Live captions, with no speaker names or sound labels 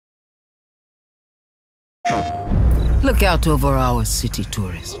Look out over our city,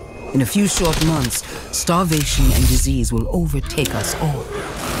 tourist. In a few short months, starvation and disease will overtake us all.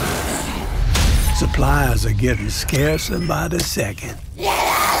 Supplies are getting scarcer by the second.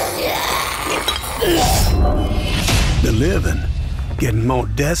 The living getting more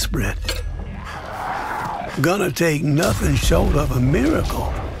desperate. Gonna take nothing short of a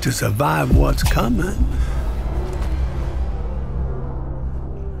miracle to survive what's coming.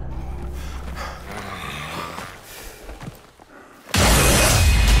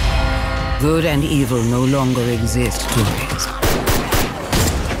 Good and evil no longer exist, tourist.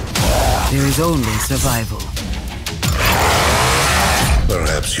 There is only survival.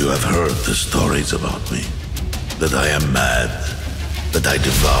 Perhaps you have heard the stories about me. That I am mad. That I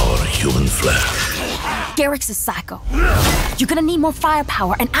devour human flesh. Garrick's a psycho. You're gonna need more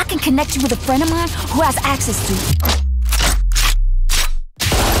firepower, and I can connect you with a friend of mine who has access to it.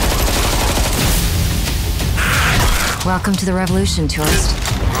 Welcome to the revolution, tourist.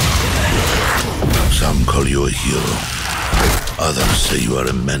 Some call you a hero. Others say you are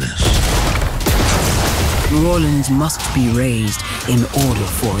a menace. New Orleans must be raised in order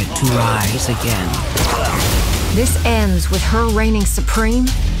for it to rise again. This ends with her reigning supreme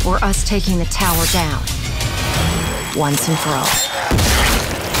or us taking the tower down. Once and for all.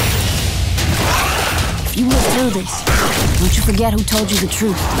 If you live through this, don't you forget who told you the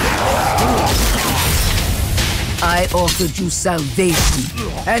truth. I offered you salvation,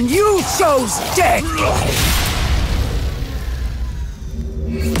 and you chose death!